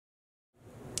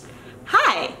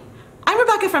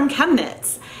from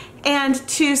ChemKnits. And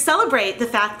to celebrate the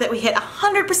fact that we hit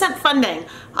 100% funding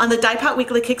on the Dye Pot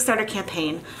Weekly Kickstarter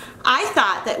campaign, I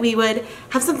thought that we would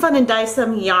have some fun and dye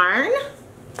some yarn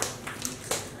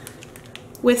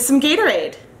with some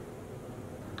Gatorade.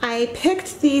 I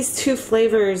picked these two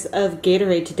flavors of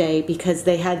Gatorade today because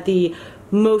they had the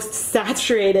most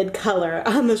saturated color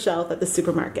on the shelf at the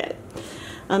supermarket.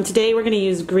 Today we're going to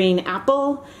use green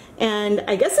apple, and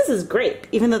I guess this is grape,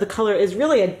 even though the color is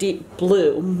really a deep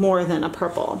blue more than a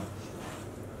purple.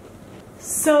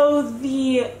 So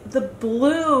the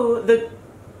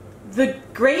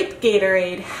grape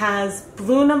Gatorade has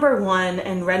blue number 1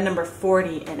 and red number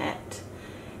 40 in it,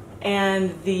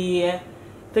 and the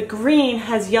green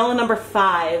has yellow number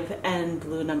 5 and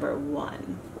blue number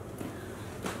 1.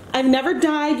 I've never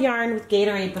dyed yarn with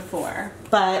Gatorade before,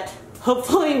 but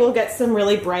hopefully we'll get some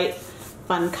really bright,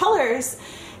 fun colors.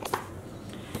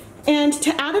 And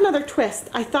to add another twist,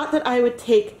 I thought that I would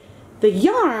take the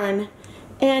yarn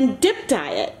and dip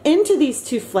dye it into these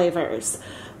two flavors.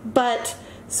 But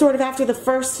sort of after the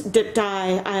first dip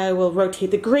dye, I will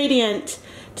rotate the gradient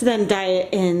to then dye it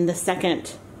in the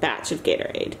second batch of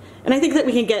Gatorade. And I think that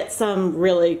we can get some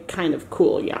really kind of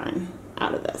cool yarn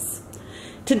out of this.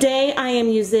 Today I am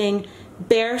using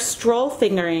Bare Stroll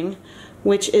Fingering,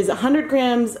 which is 100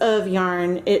 grams of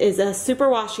yarn. It is a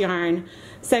superwash yarn,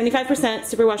 75%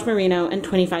 superwash merino and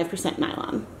 25%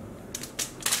 nylon.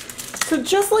 So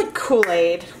just like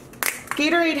Kool-Aid,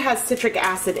 Gatorade has citric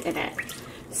acid in it.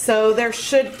 So there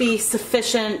should be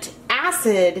sufficient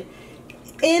acid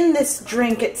in this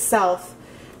drink itself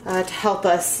to help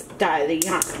us dye the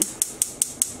yarn.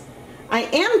 I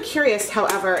am curious,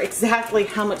 however, exactly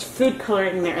how much food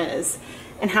coloring there is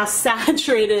and how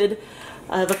saturated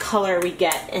of a color we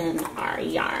get in our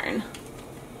yarn.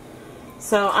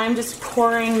 So I'm just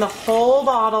pouring the whole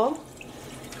bottle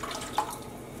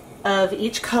of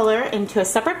each color into a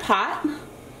separate pot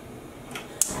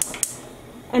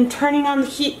and turning on the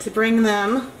heat to bring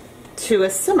them to a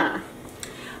simmer.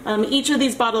 Each of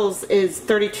these bottles is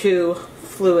 32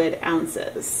 fluid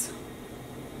ounces.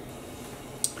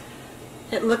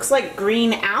 It looks like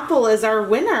green apple is our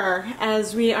winner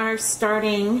as we are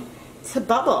starting to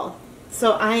bubble.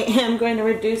 So I am going to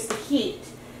reduce the heat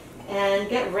and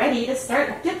get ready to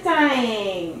start dip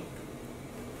dyeing.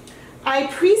 I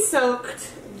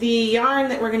pre-soaked the yarn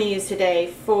that we're going to use today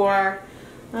for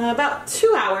about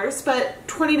 2 hours, but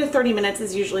 20 to 30 minutes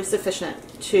is usually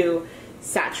sufficient to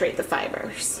saturate the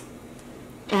fibers.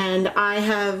 And I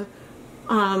have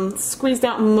squeezed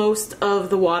out most of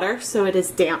the water so it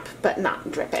is damp but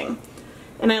not dripping.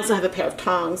 And I also have a pair of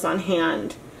tongs on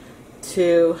hand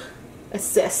to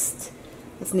assist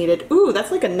as needed. Ooh,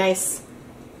 that's like a nice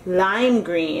lime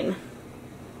green.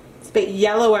 It's a bit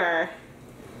yellower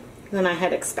than I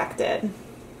had expected.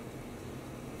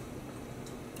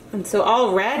 And so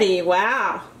already,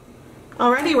 wow,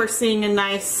 already we're seeing a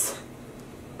nice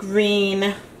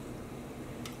green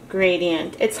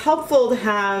gradient. It's helpful to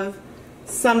have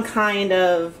some kind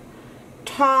of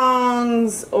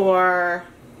tongs or,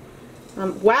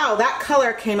 wow, that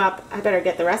color came up, I better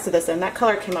get the rest of this in, that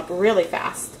color came up really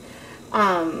fast.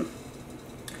 A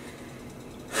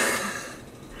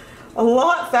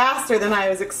lot faster than I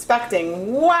was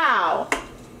expecting. Wow!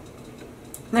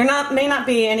 There may not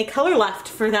be any color left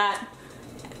for that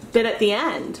bit at the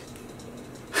end.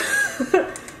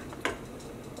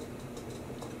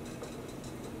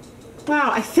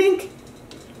 Wow,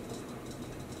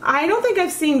 I don't think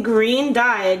I've seen green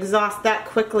dye exhaust that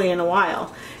quickly in a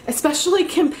while, especially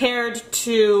compared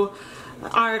to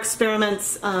our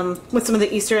experiments with some of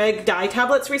the Easter egg dye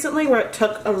tablets recently, where it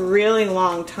took a really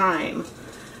long time.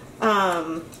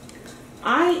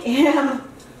 I am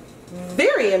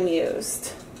very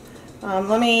amused.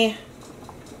 Let me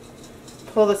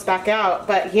pull this back out,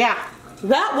 but yeah,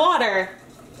 that water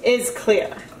is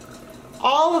clear.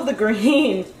 All of the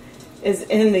green is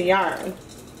in the yarn.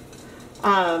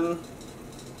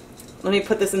 Let me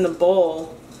put this in the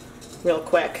bowl real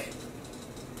quick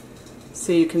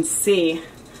so you can see.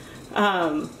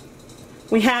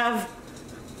 We have,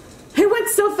 it went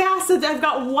so fast that I've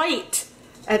got white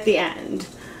at the end.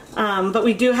 But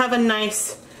we do have a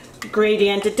nice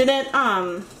gradient. It didn't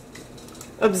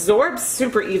absorb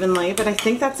super evenly, but I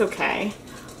think that's okay.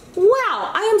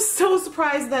 Wow, I am so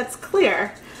surprised that's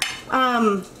clear.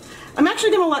 I'm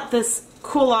actually going to let this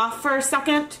cool off for a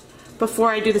second before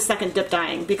I do the second dip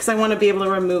dyeing because I want to be able to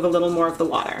remove a little more of the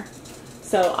water.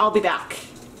 So I'll be back.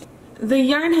 The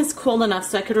yarn has cooled enough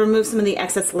so I could remove some of the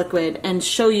excess liquid and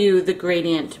show you the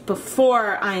gradient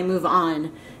before I move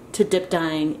on to dip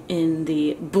dyeing in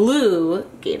the blue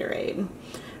Gatorade.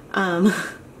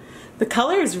 The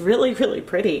color is really, really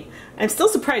pretty. I'm still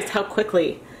surprised how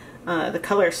quickly the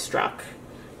color struck.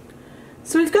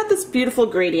 So we've got this beautiful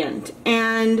gradient,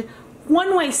 and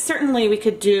one way certainly we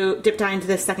could dip dye into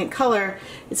the second color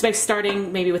is by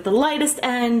starting maybe with the lightest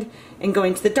end and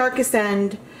going to the darkest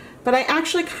end, but I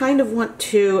actually kind of want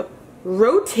to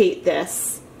rotate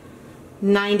this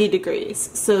 90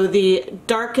 degrees. So the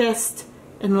darkest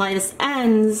and lightest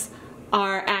ends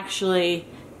are actually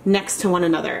next to one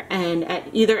another, and at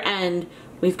either end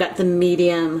we've got the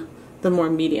more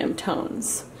medium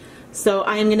tones. So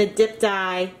I am going to dip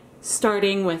dye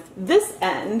starting with this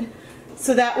end,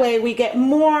 so that way we get a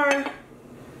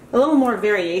little more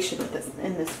variation with this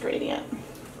in this gradient.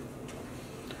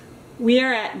 We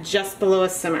are at just below a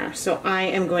simmer, so I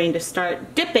am going to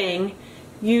start dipping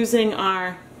using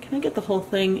our, can I get the whole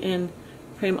thing in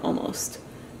frame? Almost.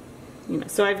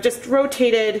 So I've just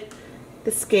rotated the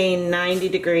skein 90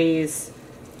 degrees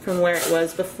from where it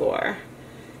was before.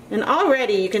 And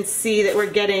already you can see that we're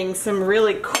getting some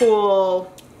really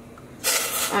cool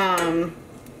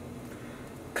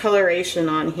coloration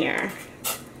on here.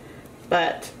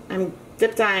 But I'm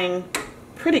dip dyeing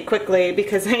pretty quickly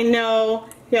because I know,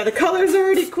 yeah, the color's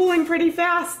already cooling pretty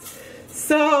fast.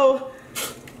 So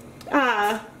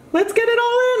let's get it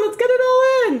all in. Let's get it all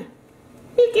in.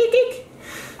 Eek, eek, eek.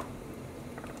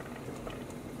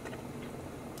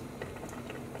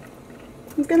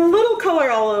 Let's get a little color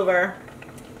all over.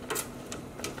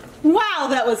 Wow,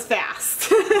 that was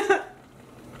fast.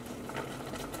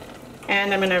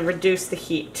 And I'm going to reduce the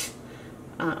heat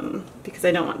because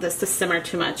I don't want this to simmer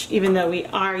too much, even though we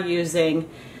are using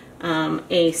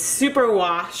a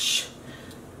superwash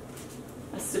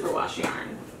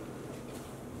yarn.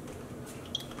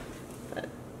 But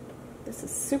this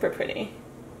is super pretty.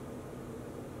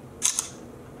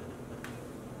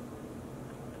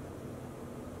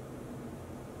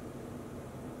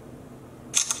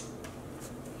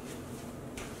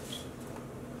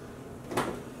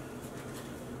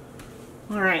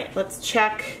 All right, let's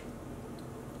check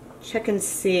and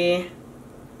see.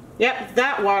 Yep,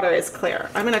 that water is clear.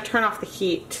 I'm going to turn off the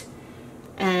heat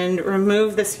and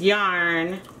remove this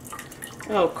yarn.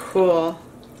 Oh, cool.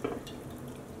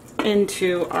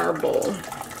 Into our bowl.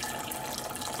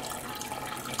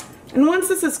 And once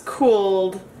this is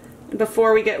cooled,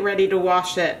 before we get ready to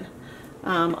wash it,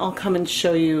 I'll come and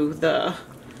show you the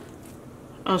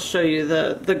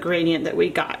gradient that we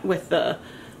got with the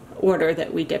order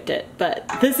that we dipped it. But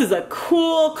this is a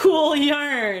cool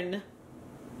yarn.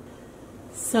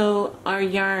 So our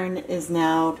yarn is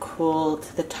now cool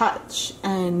to the touch,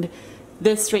 and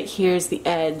this right here is the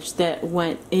edge that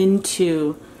went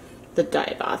into the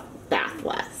dye bath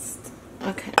list.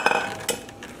 Okay,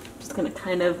 just gonna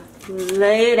kind of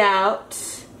lay it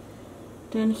out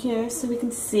down here so we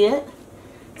can see it.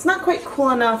 It's not quite cool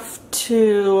enough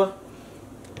to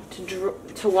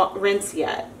rinse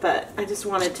yet, but I just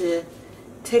wanted to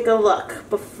take a look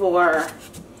before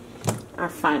our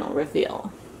final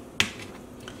reveal.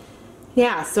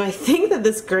 Yeah, so I think that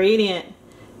this gradient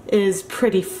is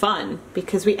pretty fun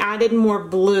because we added more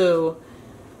blue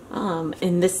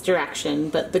in this direction,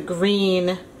 but the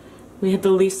green, we had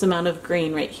the least amount of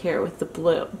green right here with the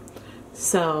blue.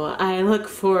 So I look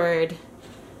forward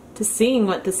to seeing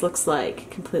what this looks like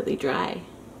completely dry.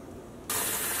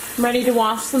 I'm ready to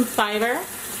wash some fiber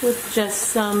with just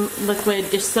some liquid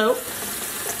dish soap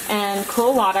and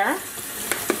cool water.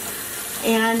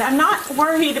 And I'm not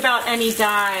worried about any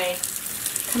dye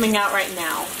coming out right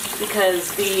now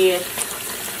because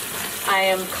I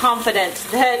am confident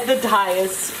that the dye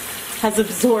has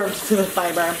absorbed to the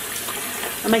fiber.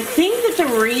 And I think that the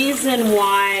reason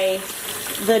why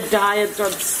the dye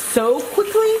absorbs so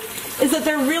quickly is that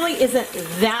there really isn't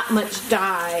that much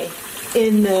dye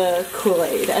in the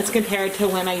Kool-Aid as compared to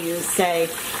when I use, say,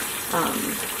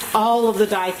 all of the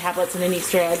dye tablets in an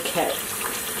Easter egg kit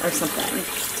or something.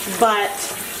 But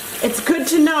it's good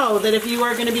to know that if you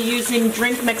are going to be using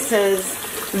drink mixes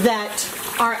that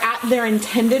are at their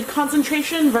intended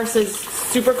concentration versus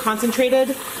super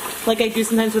concentrated, like I do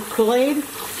sometimes with Kool-Aid,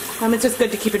 it's just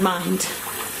good to keep in mind.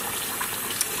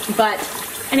 But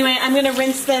anyway, I'm going to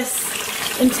rinse this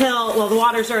until, well, the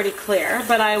water's already clear,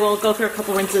 but I will go through a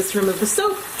couple rinses to remove the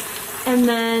soap, and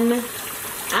then,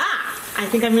 I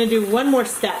think I'm going to do one more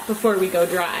step before we go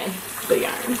dry the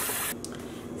yarn.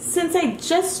 Since I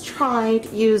just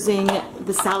tried using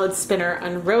the salad spinner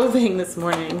on roving this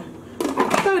morning,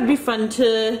 that would be fun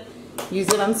to use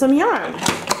it on some yarn.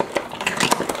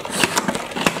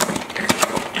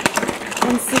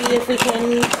 And see if we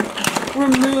can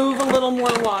remove a little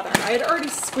more water. I had already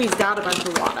squeezed out a bunch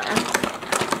of water,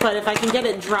 but if I can get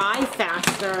it dry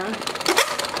faster,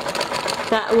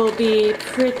 that will be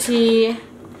pretty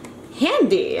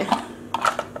handy.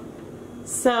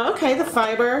 So, okay, the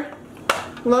fiber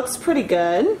looks pretty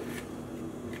good.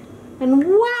 And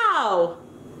wow,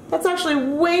 that's actually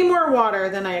way more water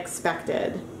than I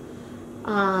expected.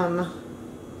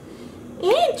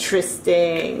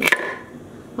 Interesting.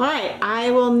 All right,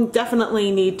 I will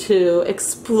definitely need to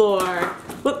explore.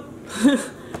 Whoop.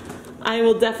 I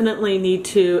will definitely need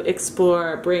to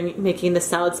explore making the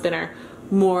salad spinner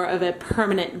more of a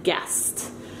permanent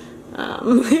guest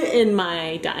in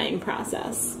my dyeing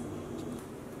process.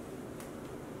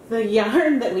 The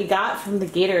yarn that we got from the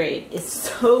Gatorade is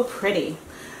so pretty.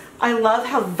 I love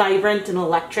how vibrant and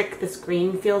electric this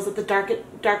green feels at the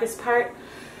darkest part,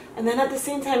 and then at the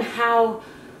same time how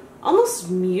almost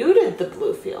muted the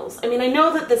blue feels. I mean, I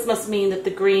know that this must mean that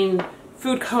the green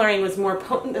food coloring was more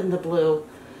potent than the blue,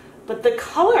 but the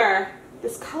color,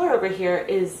 this color over here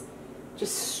is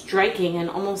just striking and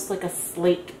almost like a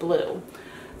slate blue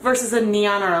versus a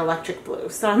neon or electric blue.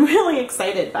 So I'm really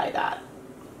excited by that.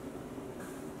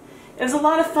 It was a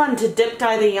lot of fun to dip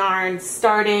dye the yarn,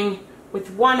 starting with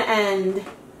one end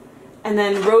and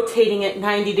then rotating it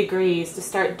 90 degrees to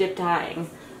start dip dyeing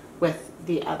with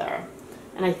the other.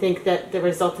 And I think that the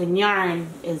resulting yarn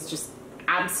is just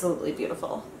absolutely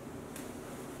beautiful.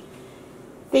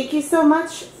 Thank you so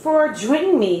much for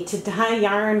joining me to dye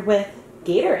yarn with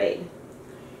Gatorade.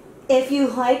 If you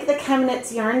like the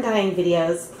ChemKnits yarn dyeing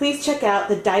videos, please check out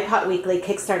the Dye Pot Weekly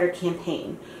Kickstarter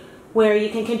campaign, where you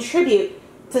can contribute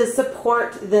to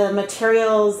support the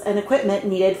materials and equipment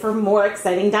needed for more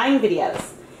exciting dyeing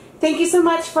videos. Thank you so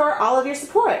much for all of your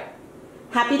support.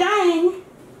 Happy dyeing!